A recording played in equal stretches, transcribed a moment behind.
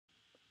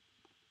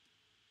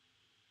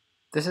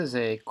This is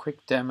a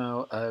quick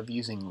demo of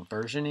using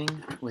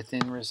versioning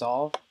within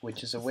Resolve,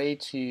 which is a way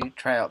to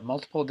try out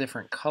multiple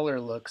different color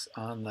looks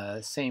on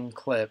the same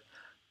clip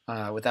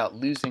without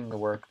losing the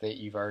work that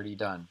you've already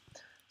done.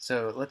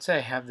 So let's say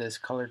I have this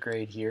color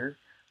grade here.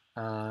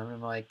 I'm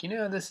like,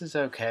 this is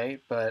okay,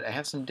 but I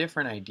have some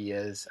different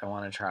ideas I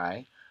want to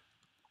try,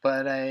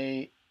 but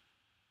I'm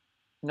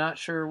not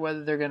sure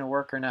whether they're going to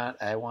work or not.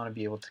 I want to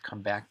be able to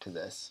come back to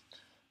this.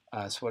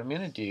 So what I'm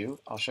going to do,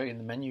 I'll show you in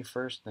the menu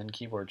first, then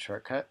keyboard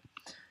shortcut,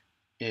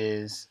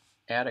 is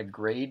add a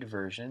grade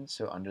version.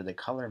 So under the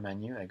color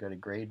menu, I go to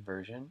grade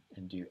version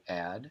and do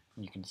add.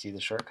 You can see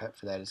the shortcut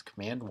for that is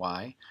Command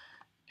Y.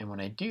 And when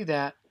I do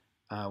that,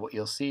 what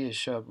you'll see is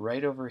show up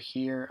right over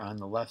here on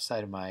the left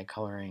side of my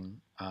coloring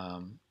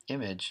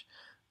image,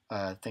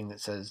 a thing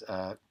that says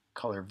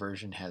color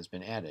version has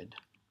been added.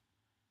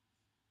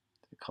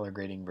 The color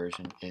grading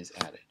version is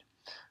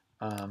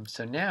added.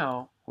 So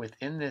now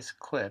within this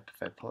clip,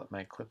 if I pull up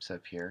my clips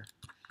up here,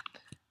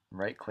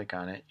 right click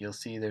on it, you'll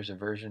see there's a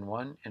version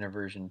 1 and a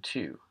version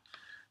 2.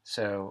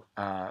 So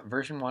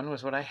version 1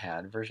 was what I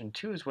had. Version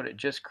 2 is what it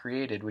just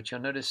created, which you'll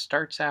notice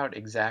starts out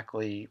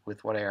exactly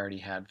with what I already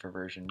had for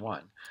version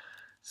 1.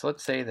 So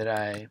let's say that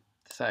I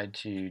decide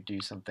to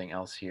do something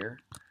else here.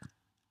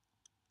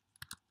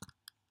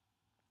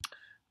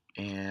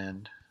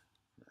 And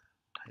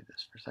hide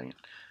this for a second.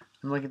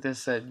 And look at this,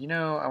 said,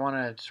 I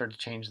want to sort of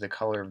change the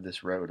color of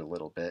this road a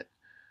little bit.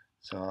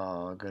 So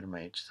I'll go to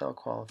my HCL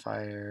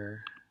qualifier,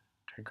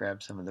 try to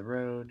grab some of the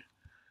road.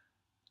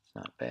 It's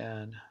not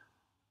bad.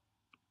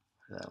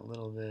 Put that a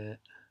little bit.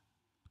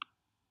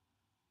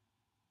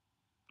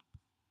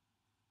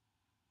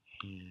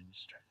 And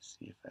just try to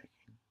see if I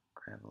can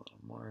grab a little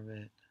more of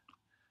it.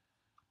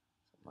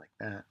 Something like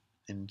that.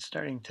 And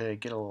starting to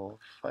get a little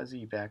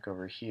fuzzy back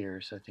over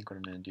here, so I think what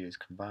I'm going to do is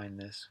combine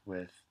this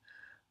with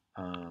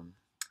a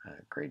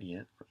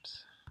gradient.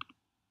 Whoops.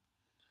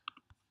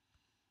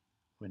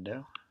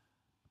 Window.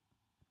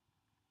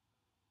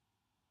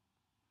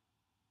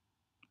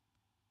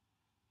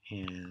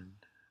 And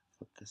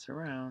flip this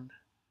around.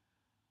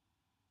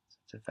 So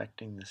it's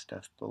affecting the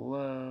stuff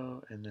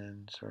below and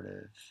then sort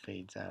of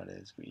fades out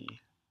as we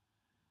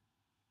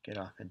get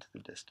off into the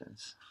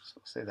distance. So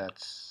we'll say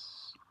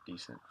that's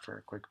decent for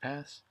a quick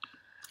pass.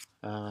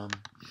 Then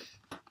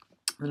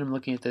I'm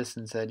looking at this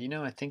and said,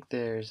 I think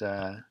there's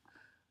the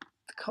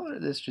color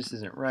of this just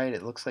isn't right.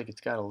 It looks like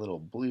it's got a little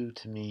blue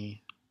to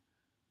me.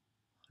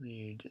 Let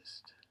me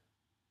just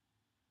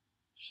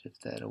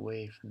shift that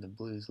away from the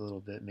blues a little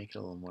bit, make it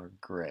a little more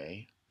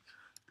gray.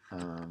 So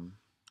you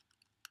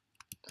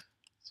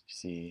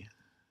see,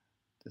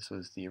 this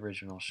was the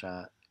original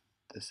shot.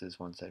 This is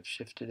once I've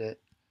shifted it.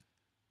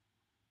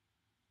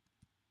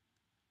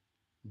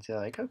 And so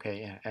like,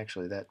 okay, yeah,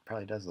 actually that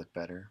probably does look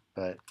better.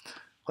 But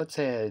let's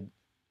say I had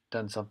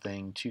done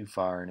something too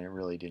far and it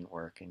really didn't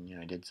work, and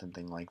I did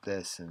something like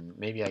this, and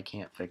maybe I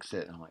can't fix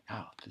it. And I'm like,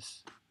 oh,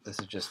 this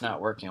is just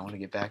not working. I want to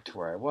get back to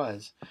where I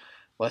was.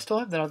 Well, I still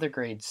have that other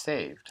grade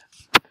saved.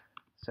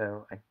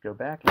 So I could go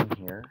back in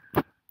here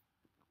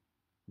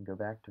and go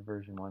back to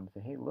version 1 and say,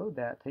 hey, load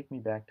that, take me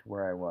back to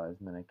where I was,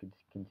 and then I could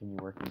continue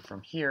working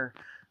from here.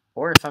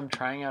 Or if I'm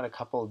trying out a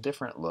couple of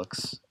different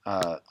looks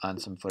on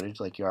some footage,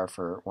 like you are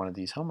for one of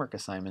these homework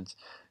assignments,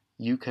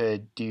 you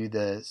could do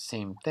the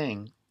same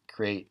thing,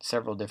 create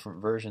several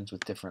different versions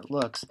with different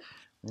looks,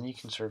 and then you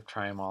can sort of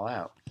try them all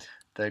out.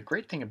 The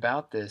great thing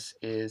about this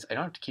is I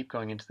don't have to keep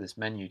going into this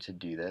menu to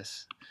do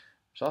this.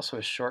 There's also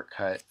a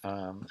shortcut.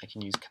 I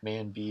can use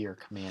Command B or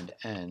Command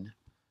N,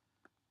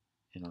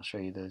 and I'll show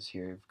you those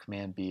here.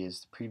 Command B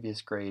is the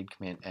previous grade,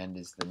 Command N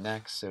is the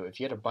next. So if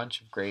you had a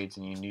bunch of grades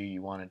and you knew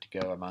you wanted to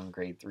go, I'm on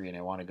grade 3 and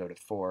I want to go to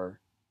 4,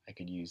 I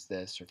could use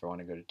this, or if I want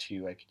to go to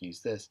 2, I could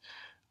use this.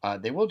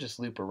 They will just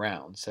loop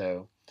around.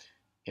 So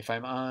if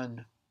I'm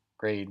on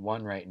grade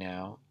 1 right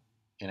now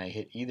and I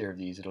hit either of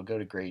these, it'll go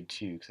to grade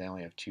 2 because I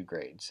only have 2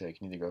 grades. So I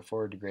can either go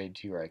forward to grade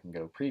 2 or I can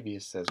go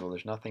previous. It says, well,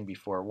 there's nothing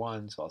before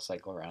 1, so I'll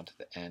cycle around to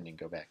the end and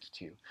go back to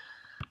 2.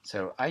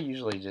 So I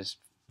usually just,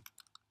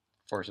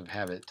 force of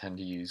habit, tend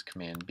to use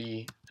Command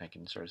B. I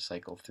can sort of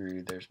cycle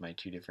through. There's my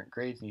 2 different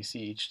grades, and you see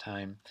each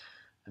time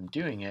I'm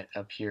doing it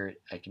up here,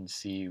 I can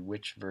see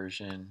which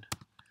version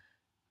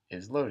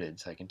is loaded,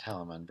 so I can tell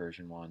I'm on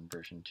version 1,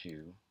 version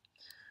 2,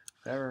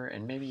 whatever.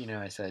 And maybe,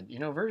 I said,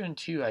 version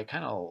 2, I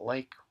kind of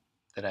like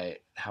that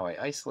how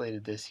I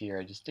isolated this here.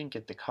 I just didn't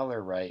get the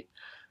color right.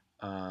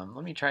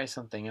 Let me try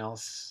something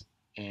else,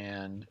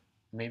 and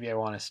maybe I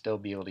want to still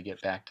be able to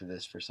get back to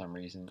this for some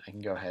reason. I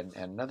can go ahead and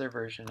add another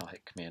version. I'll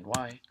hit Command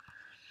Y.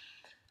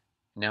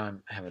 Now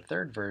I have a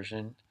third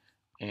version,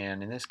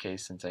 and in this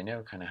case, since I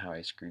know kind of how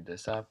I screwed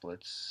this up,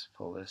 let's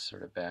pull this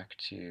sort of back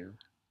to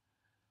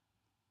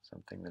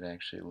something that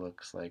actually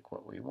looks like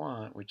what we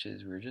want, which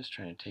is we're just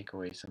trying to take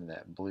away some of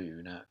that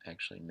blue, not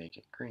actually make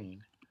it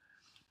green.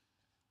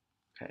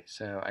 Okay,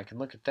 so I can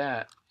look at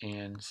that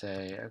and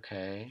say,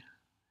 okay,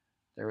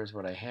 there was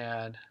what I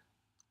had,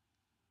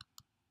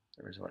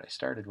 there was what I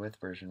started with,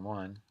 version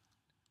 1.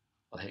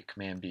 I'll hit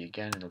Command B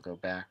again, it'll go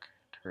back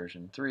to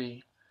version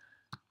 3.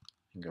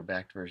 and go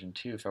back to version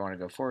 2. If I want to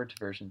go forward to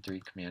version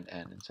 3, Command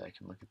N, and so I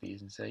can look at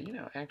these and say, you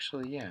know,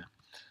 actually, yeah,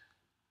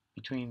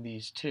 between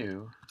these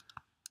two,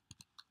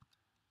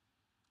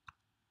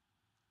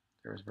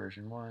 there was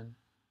version 1,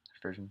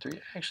 version 3.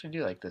 I actually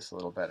do like this a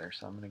little better,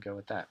 so I'm going to go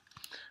with that.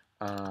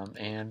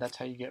 And that's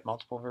how you get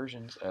multiple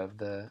versions of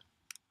the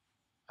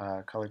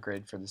color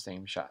grade for the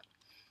same shot.